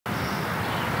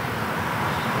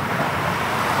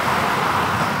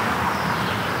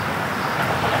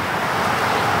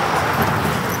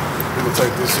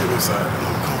take this shit inside.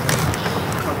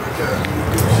 Come back out.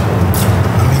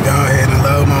 Let me go ahead and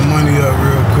load my money up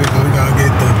real quick and we gonna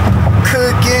get the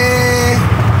cooking.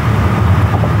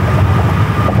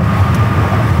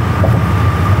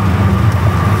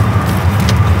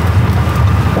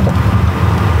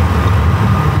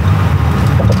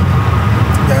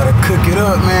 Gotta cook it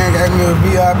up, man. Got me a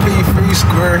VIP free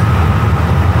square.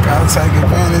 Gotta take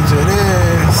advantage of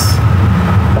this.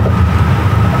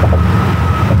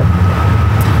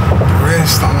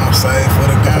 I'm gonna save for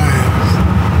the games.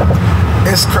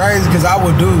 It's crazy because I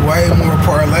would do way more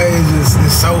parlays.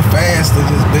 It's so fast to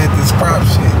just bet this prop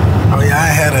shit. Oh yeah,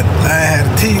 I had a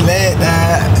T-Lad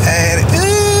die. I had it.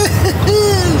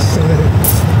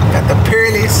 Got the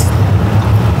pearlies.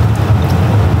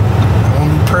 I won't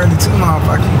be pearly too long if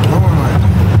I keep blowing like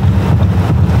that.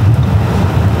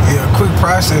 Yeah, quick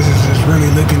process is just really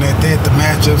looking at that, the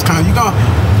matchups. Kind of, you gonna.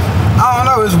 I don't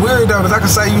know, it's weird though, because I can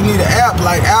say you need an app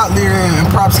like Outlier and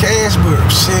Props Cash, but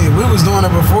shit, we was doing it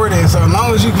before that, so as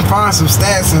long as you can find some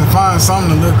stats and find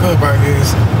something to look up, I guess.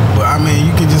 But I mean,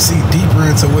 you can just see deeper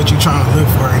into what you're trying to look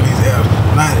for in these apps.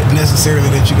 Not necessarily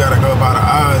that you gotta go by the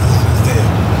odds, it's just that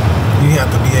you have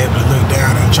to be able to look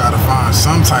down and try to find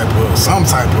some type of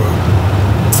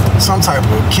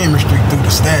chemistry through the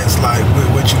stats, like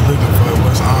with what you're looking for,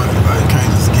 what's on it, like you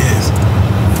can't just guess.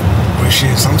 But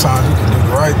shit, sometimes you can do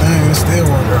the right thing and still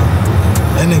work out.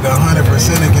 That nigga 100%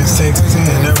 against Texas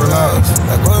and never lost.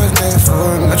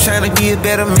 I'm trying to be a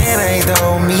better man, I ain't the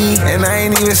old me. And I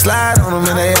ain't even slide on them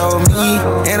and they owe me.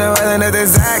 And I'd rather not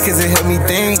desire cause it helped me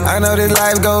think. I know this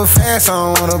life go fast, so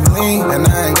I don't wanna blink. And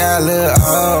I ain't got a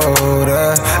little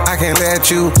older. I can't let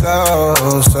you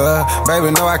closer.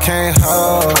 Baby, no, I can't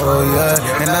hold ya.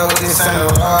 And know this ain't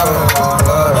a roller.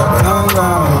 But I'm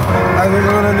gone. I just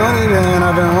wanna know anything,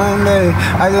 I've been one day.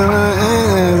 I just wanna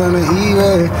end on the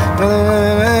E-way.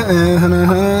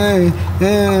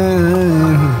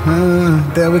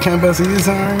 That we can't bust a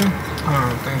U-turn? I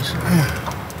don't think so.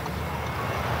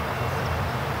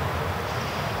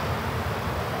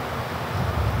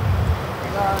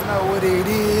 Y'all know what it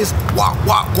is. Wop,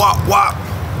 wop, wop, wop.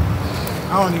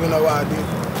 I don't even know why I did it.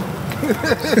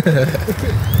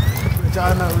 But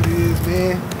y'all know what it is,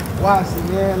 man. Watch it,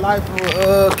 man. Life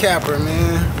of a capper,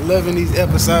 man. Loving these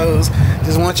episodes.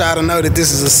 Just want y'all to know that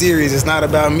this is a series. It's not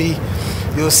about me.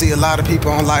 You'll see a lot of people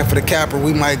on Life of the Capper.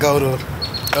 We might go to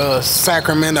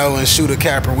Sacramento and shoot a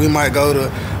capper. We might go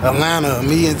to Atlanta.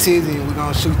 Me and Tizzy, we're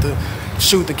gonna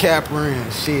shoot the capper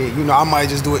and shit. You know, I might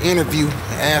just do an interview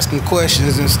and ask them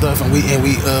questions and stuff, and we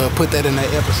put that in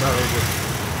that episode.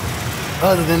 But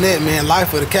other than that, man,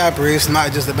 Life of the Capper, it's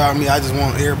not just about me. I just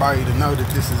want everybody to know that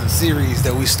this is a series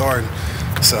that we started.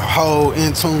 It's a whole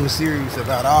in-tune series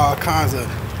about all kinds of,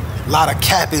 lot of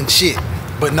capping shit,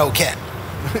 but no cap.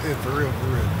 For real, for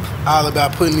real. All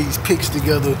about putting these picks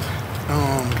together.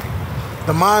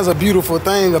 The mind's a beautiful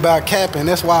thing about capping.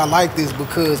 That's why I like this,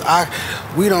 because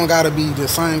we don't gotta be the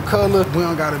same color. We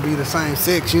don't gotta be the same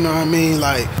sex, you know what I mean?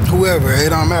 Like, whoever, it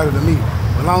don't matter to me.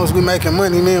 As long as we making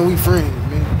money, man, we friends,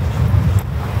 man.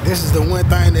 This is the one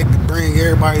thing that can bring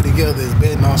everybody together is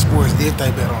betting on sports, if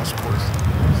they bet on sports.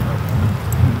 So,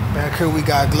 back here we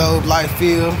got Globe Life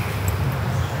Field.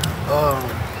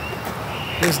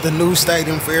 This is the new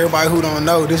stadium for everybody who don't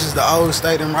know. This is the old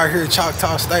stadium right here,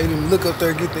 Choctaw Stadium. Look up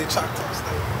there, get that Choctaw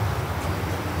Stadium.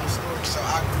 So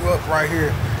I grew up right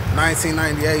here,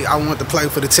 1998. I went to play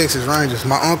for the Texas Rangers.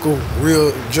 My uncle,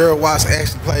 real Gerald Watts,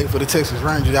 actually played for the Texas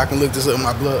Rangers. Y'all can look this up,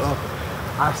 my blood uncle.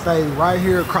 I stayed right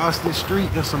here across the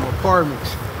street in some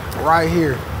apartments, right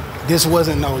here. This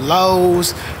wasn't no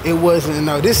Lowe's. It wasn't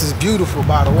no, this is beautiful,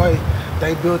 by the way.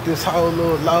 They built this whole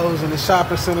little Lowe's in the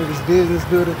shopping center, this business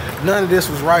building. None of this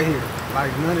was right here.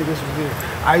 Like, none of this was here.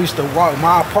 I used to walk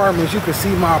my apartments. You could see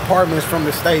my apartments from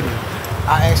the stadium.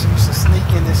 I actually used to sneak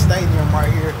in this stadium right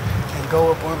here and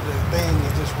go up under the thing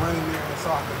and just run in there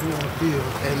so I could be on the field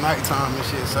at nighttime and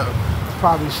shit. So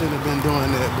probably shouldn't have been doing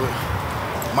that, but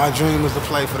my dream was to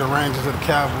play for the Rangers or the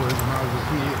Cowboys when I was a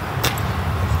kid.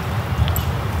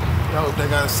 Yo, they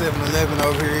got a 7-Eleven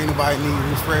over here. Anybody need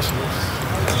refreshments?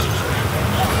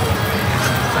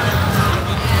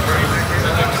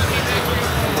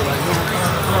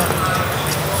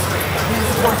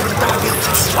 We work for the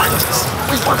Rangers.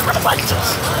 We work for the Rangers.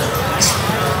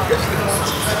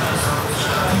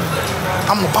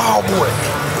 I'm a ball boy.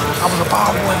 I was a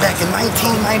ball boy back in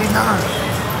 1999.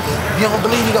 If you don't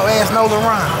believe me, go ask Nolan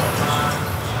Ryan.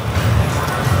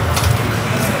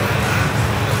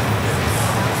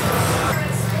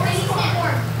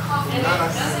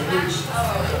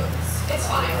 It's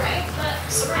fine, right?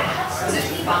 Is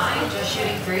it fine just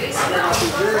shooting threes? No.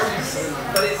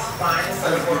 But it's fine. It's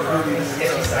like a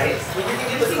sketchy sites. When you can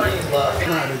get the kind you love.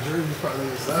 Nah, the jersey probably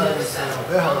inside.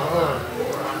 That hard.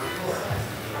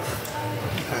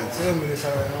 You can't tell me this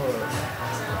hard.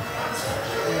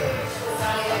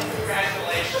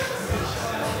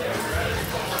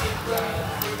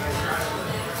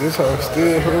 This hoe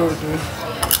still hurt me.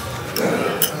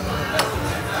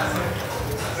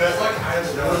 That's like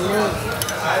I've done.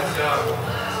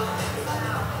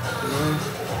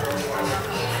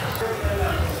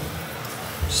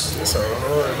 This hoe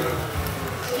hard, man.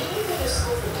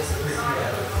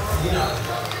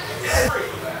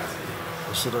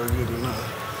 What should I get or not?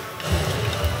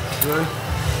 Right?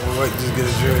 We'll wait, just get a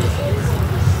jersey.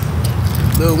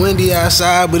 A little windy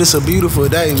outside, but it's a beautiful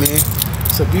day, man.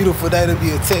 It's a beautiful day to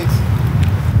be a Texas.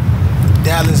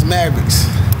 Dallas Mavericks.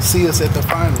 See us at the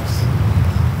finals.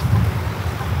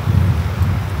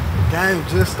 Game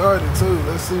just started too.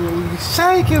 Let's see what we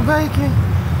shake it, bacon.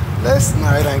 No,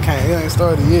 it ain't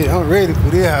started yet. I'm ready for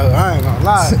this. I ain't gonna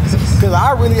lie. Cause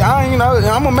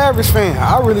I'm a Mavericks fan.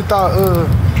 I really thought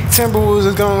Timberwolves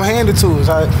was gonna hand it to us.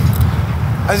 I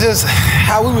just,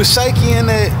 how we was shaky in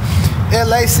that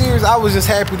LA series, I was just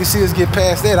happy to see us get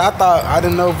past that. I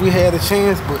didn't know if we had a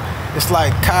chance, but it's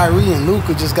like Kyrie and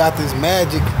Luka just got this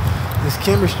magic, this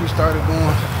chemistry started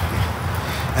going.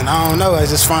 And I don't know, I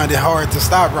just find it hard to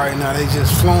stop right now. They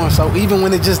just flowing. So even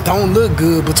when it just don't look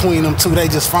good between them two, they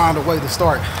just find a way to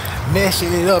start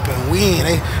meshing it up and win.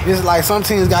 It's like some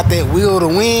teams got that will to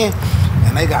win,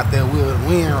 and they got that will to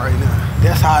win right now.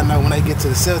 That's how I know when they get to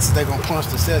the Celtics, they're gonna punch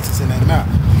the Celtics in their mouth.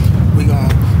 We're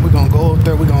gonna go up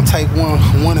there, we're gonna take one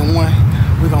and one.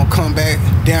 We're gonna come back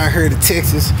down here to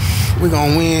Texas. We're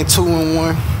gonna win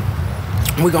 2-1.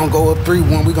 We're gonna go up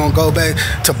 3-1. We're gonna go back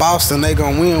to Boston. They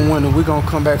gonna win 1, and we're gonna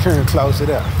come back here and close it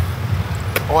out.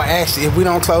 Or actually, if we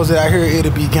don't close it out here,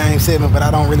 it'll be Game 7. But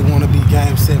I don't really want to be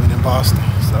Game 7 in Boston.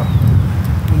 So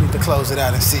we need to close it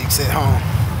out in 6 at home.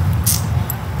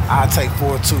 I'll take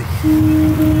 4-2.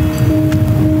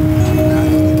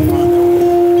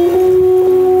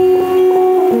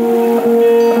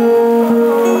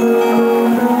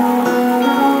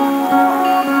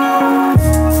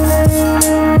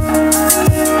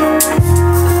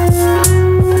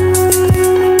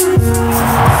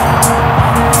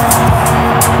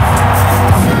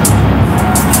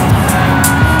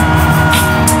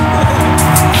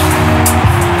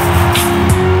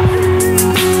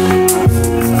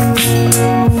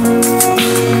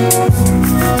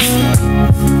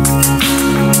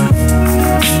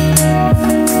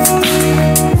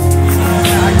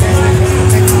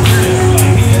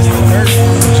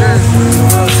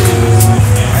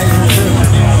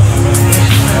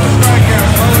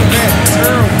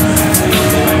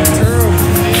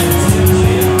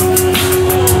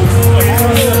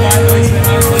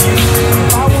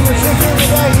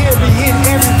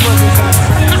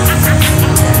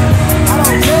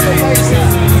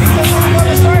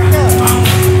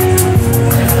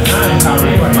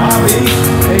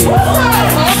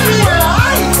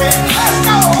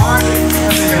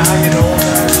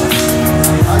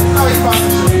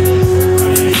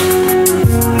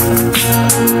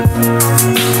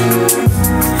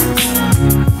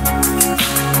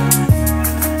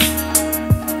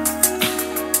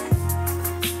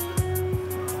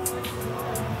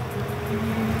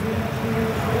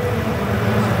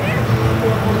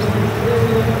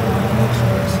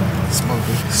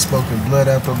 Smoking blood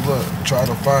after blood. Try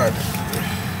to find it.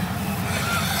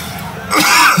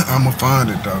 I'ma find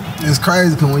it though. It's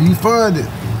crazy because when you find it,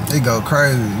 it go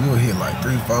crazy. You'll hit like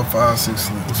 3, 4, 5, 6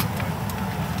 slips.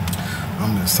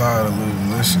 I'm just tired of losing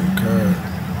this shit, cuz.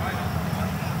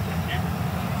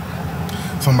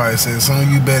 Somebody said, soon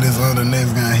you bet his on the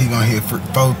next game, he gonna hit 4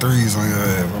 threes on your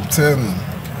ass. I'm telling you.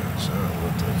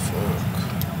 What the fuck?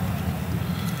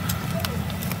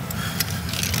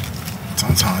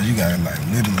 Sometimes you gotta like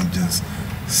literally just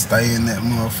stay in that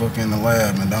motherfucker in the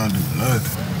lab and don't do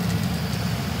nothing.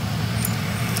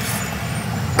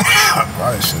 I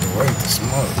probably should have waited to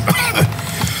smoke.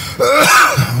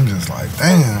 I'm just like,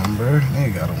 damn, bro. They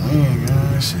gotta win,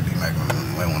 man. This shit, they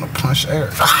want to punch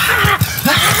air.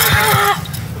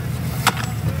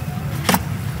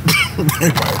 They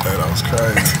probably thought I was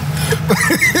crazy.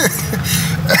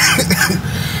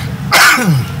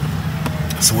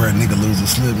 I swear a nigga lose a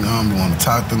slip, I don't be want to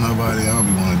talk to nobody. I don't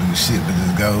be want to do shit, but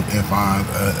just go and find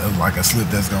like a slip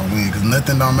that's gonna win. Cause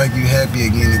nothing don't make you happy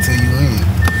again until you win.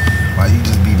 Like you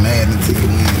just be mad until you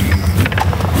win again.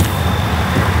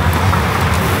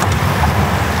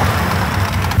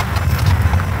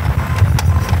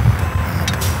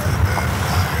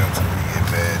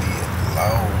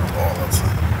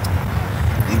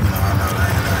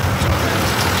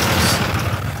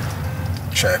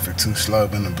 too slow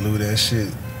and blew that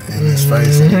shit in his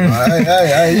face. Like,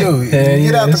 hey, you,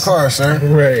 get out the car, sir.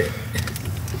 Right.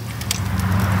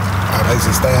 I used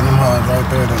to stay in them homes right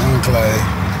there at the Enclave.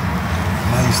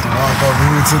 And I used to walk over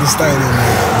here to the stadium,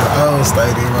 the old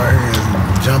stadium right here,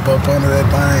 and jump up under that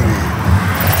thing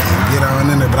and get on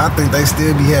in there. But I think they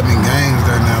still be having games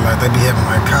there now. Like, they be having,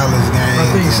 like, college games. I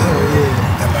think so,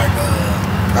 yeah. And, like,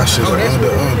 I should have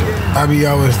under. I be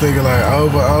always thinking, like,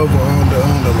 over, under.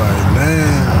 Like,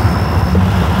 damn.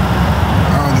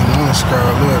 I don't even want to scroll.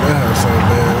 Look, that house so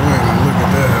bad. We ain't gonna look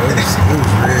at that house. It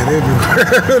was red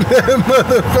everywhere. That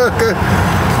motherfucker.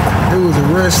 It was a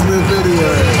wrestling video.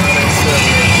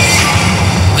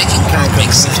 Making work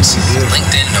makes sense.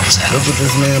 LinkedIn knows how. Look what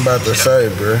this man about to say,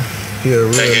 bro. He a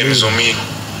real That game is leader. on me.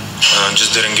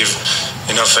 Just didn't give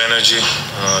enough energy.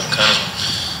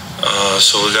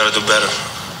 So we gotta do better.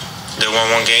 They won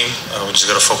one game. We just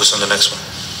gotta focus on the next one.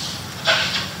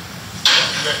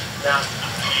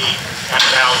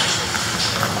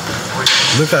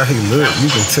 Look how he look. You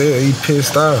can tell he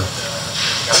pissed off.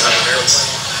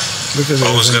 Look at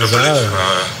Always his gotta believe.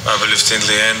 eyes. I believed in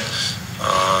the end.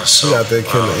 So He got that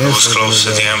killer it was instinct close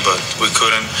in at his the end, but we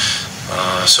couldn't.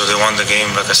 So they won the game.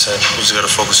 Like I said, we just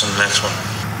gotta focus on the next one.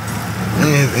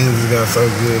 And his engine got so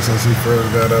good since he first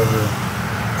got over here.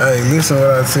 Hey, listen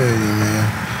what I tell you, man.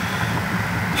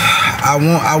 I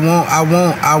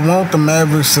want the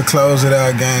Mavericks to close it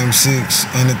out game 6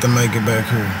 and it to make it back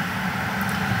here.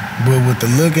 But with the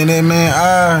look in that man's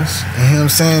eyes and him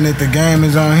saying that the game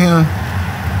is on him,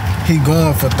 he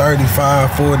going for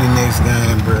 35, 40 next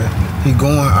game, bro. He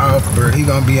going off, bro. He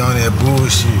gonna be on that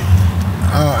bullshit.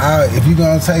 If you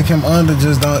gonna take him under,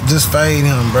 just fade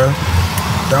him, bro.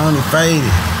 Don't fade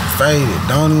it.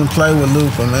 Don't even play with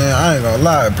Luka, man. I ain't gonna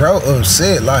lie, bro.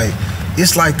 Upset, like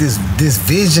it's like this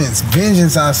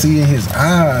vengeance I see in his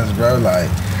eyes, bro. Like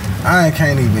I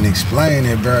can't even explain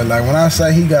it, bro. Like when I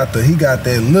say he got that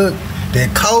look,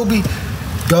 that Kobe,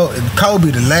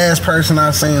 the last person I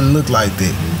seen look like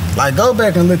that. Like go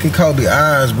back and look at Kobe's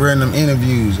eyes, bro, in them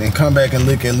interviews, and come back and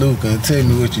look at Luka and tell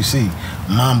me what you see.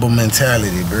 Mamba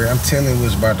mentality, bro. I'm telling you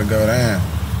what's about to go down.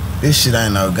 This shit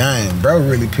ain't no game. Bro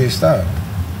really pissed off.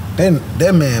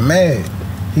 That man mad.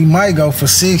 He might go for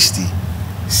 60,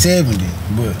 70,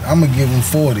 but I'm going to give him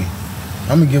 40.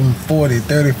 I'm going to give him 40,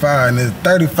 35, and it's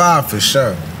 35 for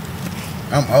sure.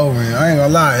 I'm over him. I ain't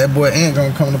gonna lie, that boy ain't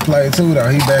gonna come to play too though.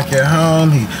 He back at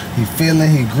home, he feeling,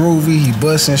 he groovy, he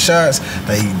busting shots.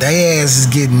 They ass is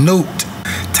getting nuked.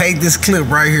 Take this clip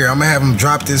right here. I'm gonna have him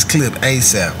drop this clip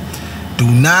ASAP. Do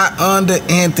not under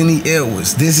Anthony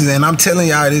Edwards. This is, and I'm telling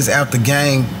y'all this after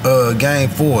game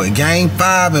 4. Game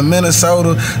 5 in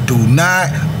Minnesota, do not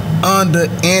under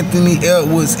Anthony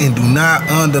Edwards and do not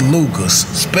under Lucas,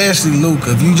 especially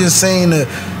Luka. If you just seen the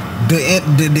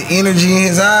energy in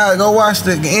his eyes, go watch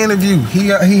the interview. He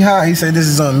high. He said this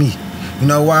is on me. You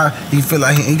know why? He feel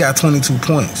like he got 22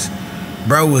 points.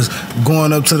 Bro was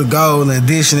going up to the goal and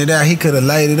dishing it out. He could have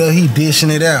laid it up. He dishing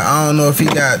it out. I don't know if he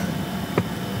got.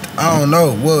 I don't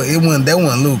know. Well, that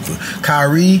wasn't Luka.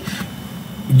 Kyrie,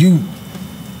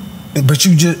 but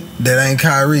you just, that ain't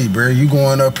Kyrie, bro. You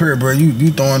going up here, bro.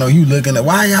 You throwing up. You looking at.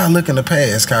 Why y'all looking to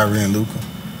pass Kyrie and Luka?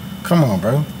 Come on,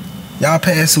 bro. Y'all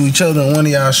pass to each other and one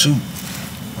of y'all shoot.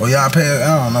 Or y'all pass,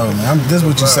 I don't know, man. This is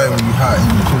what you say when you hot and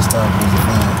you pissed off as a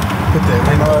fan. Put that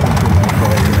in order. Put that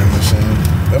card in that machine.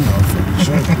 That motherfucker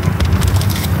shooting.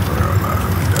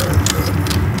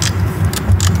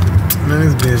 Man,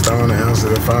 this bitch don't want to answer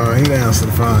the phone. He done answer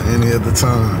the phone any other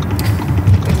time.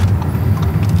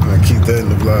 I'm gonna keep that in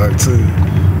the vlog too.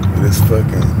 With this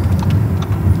fucking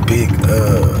big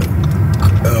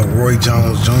Roy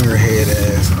Jones Jr. head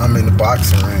ass. I'm in the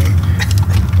boxing ring.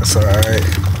 That's alright.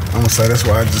 I'm gonna say that's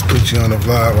why I just put you on the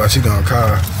vlog while she gonna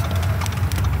call.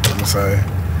 I'm gonna say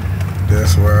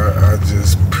that's why I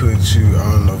just put you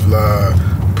on the vlog.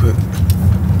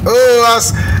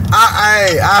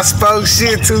 I spoke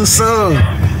shit too soon.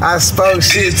 I spoke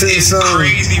shit too soon. It's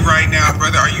crazy right now,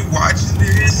 brother. Are you watching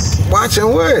this? Watching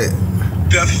what?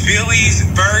 The Phillies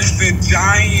versus the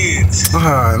Giants.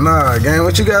 Nah, gang.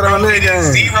 What you got on that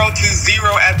game?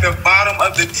 0-0 at the bottom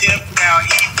of the 10th now.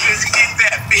 He just hit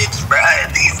that bitch, bro.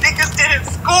 These niggas didn't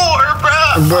score, bro.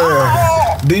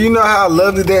 Bruh, do you know how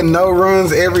lovely that no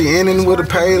runs every inning would have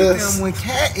paid us? When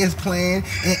Cat is playing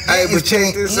and Hey, Ant but is check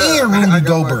playing this and out. I Rudy got my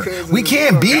Gobert. cousin We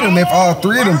can't beat them if all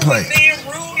three of them play.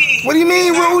 Rudy. What do you mean,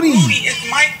 It's not Rudy? It's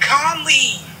Mike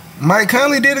Conley. Mike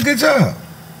Conley did a good job.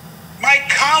 Mike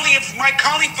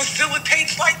Conley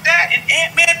facilitates like that, and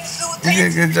Ant-Man facilitates. He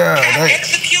did a good job. Cat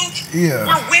executes. Yeah.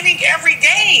 We're winning every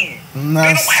game. Nah,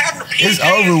 They don't have it's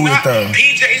over with though.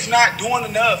 PJ's not doing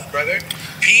enough, brother.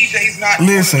 PJ DJ's not.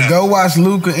 Listen, go watch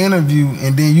Luka interview,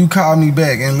 and then you call me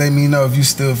back and let me know if you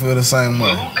still feel the same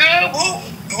way.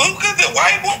 Luka, the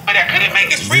white boy that couldn't make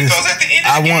his free throws at the end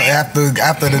of the game.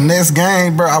 After the next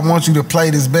game, bro, I want you to play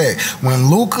this back. When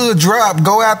Luka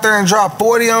go out there and drop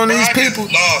 40 on these people.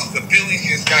 Lost. The Phillies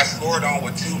just got scored on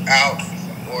with 2 outs.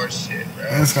 Some more shit, bro.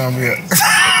 It's gonna be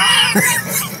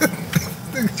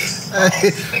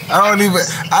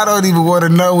I don't even want to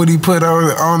know what he put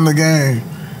on the game.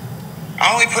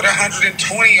 I only put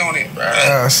 120 on it, bro.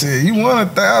 Oh shit! You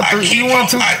want 1,000? You want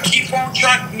to? I keep on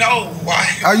trying. No, why?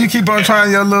 Oh, you keep on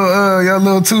trying your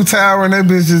little 2 tower, and that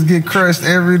bitch just get crushed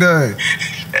every day.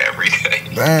 Every day.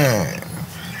 Damn.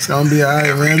 It's gonna be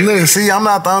alright, man. Look, see, I'm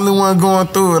not the only one going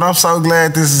through it. I'm so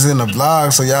glad this is in the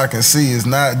vlog so y'all can see. It's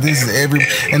not. This is every.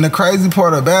 And the crazy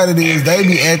part about it is they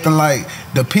be acting like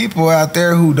the people out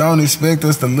there who don't expect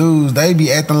us to lose. They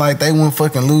be acting like they went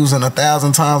fucking losing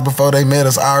 1,000 times before they met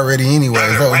us already. Anyway,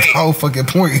 that was the whole fucking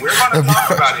point. We're gonna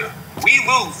talk about it. We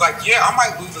lose. Like, yeah, I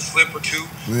might lose a slip or two,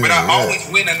 but I always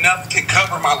win enough to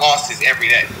cover my losses every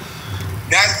day.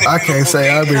 I can't say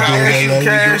I've been doing that. Can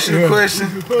I ask you a question?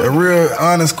 A real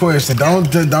honest question. Don't.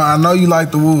 I know you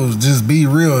like the Wolves. Just be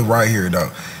real right here,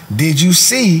 though. Did you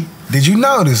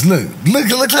notice? Look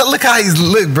how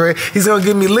he's bro. He's gonna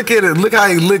give me. Look at it. Look how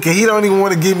he's looking. He don't even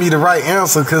want to give me the right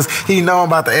answer because he know I'm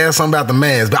about to ask something about the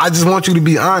Mavs. But I just want you to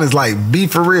be honest. Like, be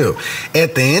for real.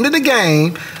 At the end of the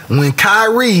game, when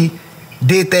Kyrie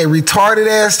did that retarded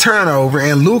ass turnover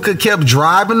and Luka kept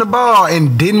driving the ball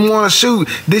and didn't want to shoot,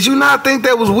 did you not think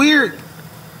that was weird?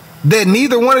 That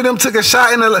neither one of them took a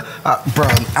shot in the bro,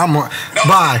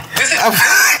 bye.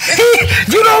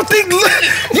 You don't think Luka?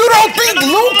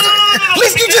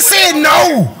 Listen, you just said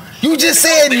no. You just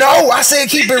said no. I said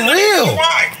keep it real.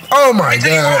 Oh my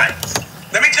God.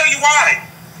 Let me tell you why.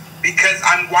 Because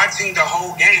I'm watching the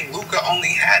whole game. Luka only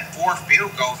had 4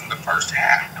 field goals in the first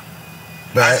half.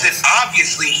 I said,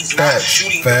 obviously, he's not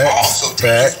shooting the ball, so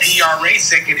take his PRA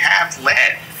second half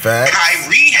led.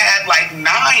 Kyrie had like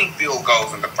 9 field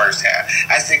goals in the first half.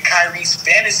 I said, Kyrie's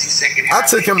fantasy second half. I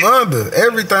took him under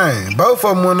everything. Both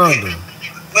of them went under.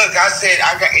 Look, I said,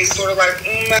 it's sort of like,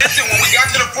 listen, when we got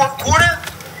to the 4th quarter,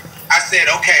 I said,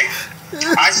 okay,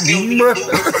 I still need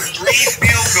Luka for 3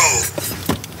 field goals.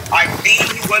 I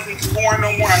think he wasn't scoring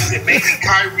no more. I said, maybe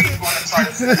Kyrie's going to try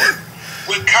to score.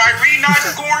 With Kyrie not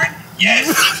scoring, yes.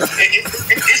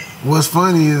 What's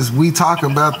funny is we talk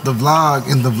about the vlog.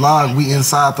 In the vlog, we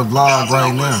inside the vlog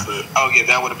right now. Oh yeah,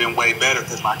 that would have been way better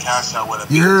because my cash out would have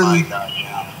been like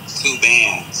 2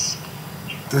 bands.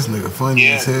 This nigga funny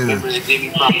as hell.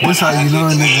 This how you know,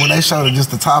 nigga, when they show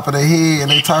just the top of their head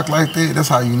and they talk like that, that's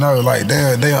how you know. Like,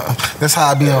 damn, that's how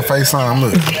I be on FaceTime.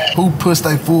 Look, who puts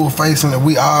their full face on it?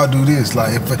 We all do this.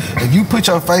 Like, if you put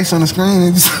your face on the screen,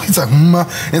 it's like,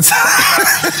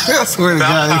 I swear to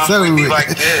God, it's so weird. Like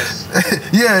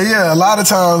this. Yeah. A lot of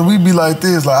times we be like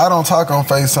this. Like, I don't talk on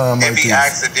FaceTime like this. It be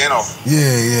accidental.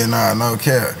 Yeah, nah, no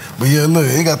cap. But yeah, look,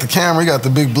 he got the camera, he got the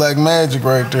big black magic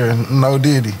right there. No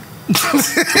Diddy.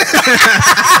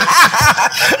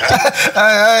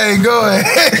 I ain't going.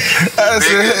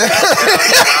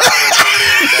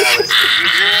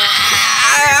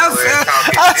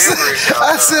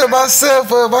 I set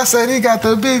myself up. I said he got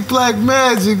the big black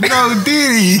magic. No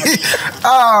Diddy.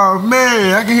 Oh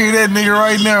man, I can hear that nigga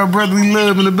right now, brotherly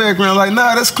love in the background. Like,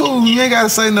 nah, that's cool. You ain't gotta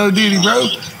say no Diddy, bro.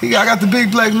 I got the big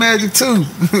black magic too.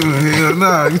 Hell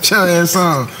nah, get your ass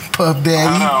on, Puff Daddy.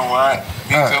 I know what.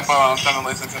 I'm trying to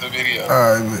listen to the video. All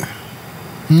right,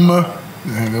 man.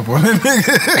 Hang up on that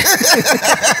nigga.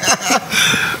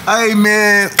 Hey,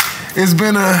 man, it's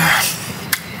been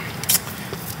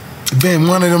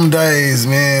one of them days,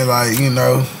 man. Like, you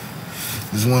know,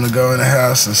 just want to go in the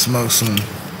house and smoke some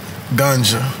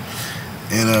ganja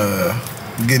and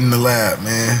get in the lab,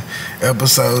 man.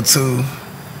 Episode 2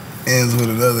 ends with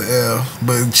another L.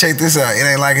 But check this out. It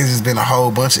ain't like it's just been a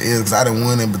whole bunch of L's because I done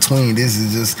won in between. This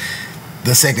is just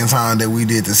the second time that we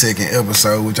did the second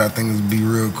episode, which I think would be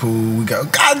real cool. We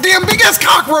got goddamn big ass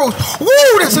cockroach.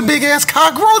 Woo, that's a big ass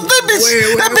cockroach.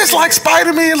 That bitch like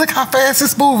Spider-Man. Look how fast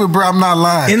it's moving, bro. I'm not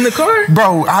lying. In the car?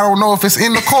 Bro, I don't know if it's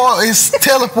in the car or it's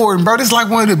teleporting, bro. This is like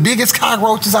one of the biggest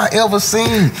cockroaches I ever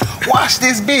seen. Watch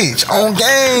this bitch on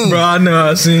game. Bro, I know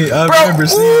I remember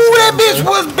seeing ooh, that bitch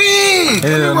was big.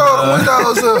 Let me roll the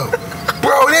windows up.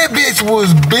 Bro, that bitch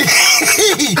was big.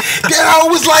 That hoe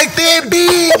was like that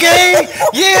big, gang.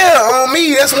 Yeah, on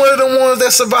me. That's one of the ones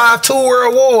that survived 2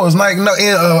 world wars, like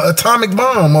atomic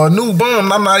bomb or a new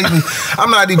bomb. I'm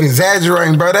not even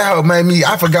exaggerating, bro. That hoe made me.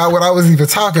 I forgot what I was even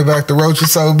talking about. The roach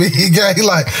is so big, gang.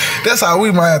 Like, that's how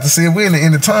we might have to see it. We in the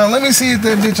end of time. Let me see if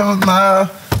that bitch on. Nah,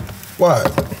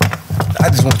 what? I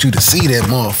just want you to see that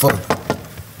motherfucker.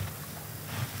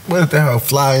 What if that hoe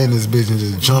fly in this bitch and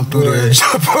just jump through there and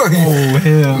jump on you? Oh,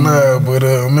 hell no. Nah, but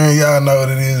man, y'all know what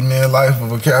it is, man. Life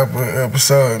of a Capper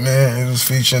episode, man. It was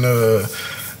featuring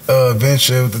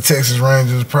adventure with the Texas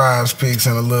Rangers, prize picks,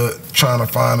 and a little trying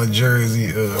to find a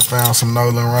jersey. Found some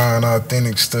Nolan Ryan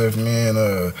authentic stuff,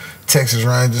 man. Texas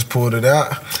Rangers pulled it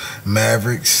out.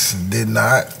 Mavericks did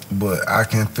not, but I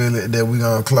can feel it that we're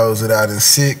gonna close it out in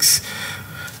 6.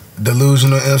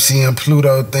 Delusional MC and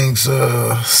Pluto thinks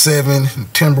 7.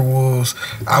 Timberwolves.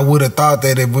 I would have thought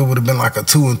that if it would have been like a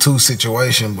 2-2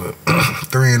 situation, but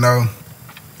 3-0.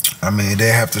 I mean, they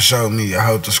have to show me. I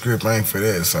hope the script ain't for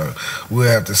that, so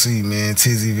we'll have to see, man.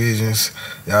 Tizzy Visions,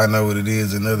 y'all know what it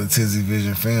is, another Tizzy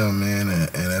Vision film, man, and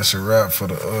that's a wrap for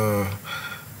the,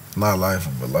 not Life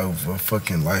of a Loper,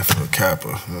 fucking Life of a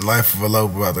Capper. Life of a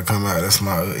Loper about to come out. That's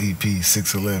my EP,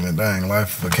 611. Dang,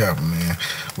 Life of a Capper, man.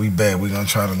 We back. We gonna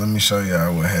try to, let me show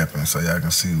y'all what happened so y'all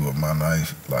can see what my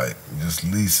life, like, just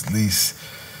least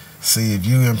see if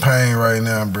you in pain right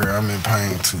now, bro. I'm in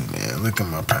pain too, man. Look at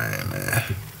my pain, man.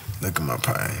 Look at my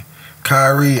pain.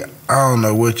 Kyrie, I don't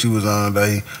know what you was on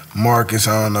today. Marcus,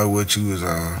 I don't know what you was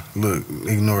on. Look,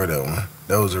 ignore that one.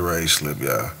 That was a rage slip,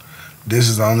 y'all. This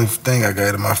is the only thing I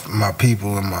gave to my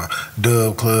people and my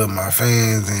Dub Club, my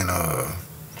fans, and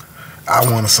I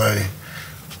want to say,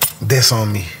 this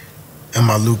on me. In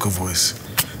my Luca voice,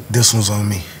 this one's on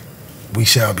me. We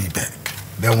shall be back.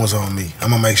 That one's on me. I'm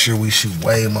going to make sure we shoot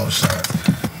way more shots.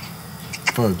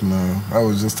 Fuck no. I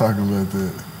was just talking about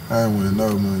that. I ain't winning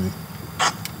no money.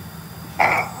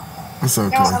 It's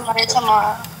okay. You want money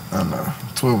tomorrow? I know.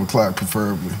 12 o'clock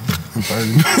preferably. In 30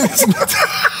 minutes.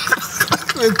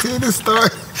 Until this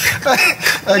start.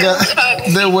 I got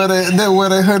that where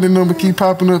that honey number keep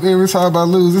popping up every time I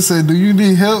lose. It said, "Do you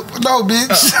need help?" No,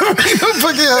 bitch. Don't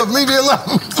fucking help. Leave me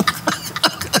alone.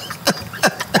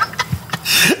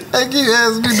 They keep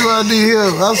asking me, do I need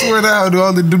help? I swear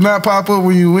that do not pop up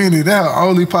when you win it. That'll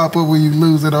only pop up when you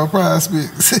lose it on Prize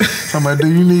Picks. Somebody,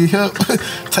 do you need help?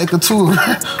 Take a tour.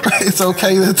 It's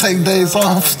okay to take days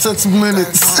off. Take some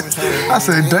minutes. I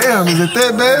said, damn, is it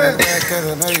that bad?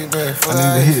 I need to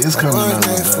hit. It's coming out.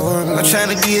 I'm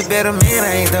trying to be a better man,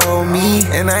 I ain't the old me.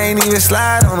 And I ain't even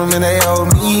slide on them and they owe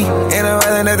me. And I'm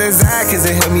rather not desire cause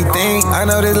it help me think. I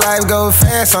know this life go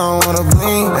fast, I don't wanna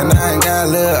blink. And I ain't got a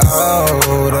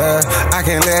little older. I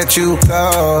can't let you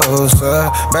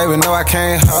closer. Baby, no, I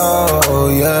can't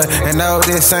hold ya. And no,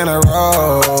 this ain't a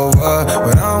rover.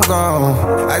 But I'm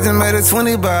gone. I just made a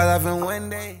 20 ball off in one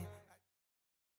day.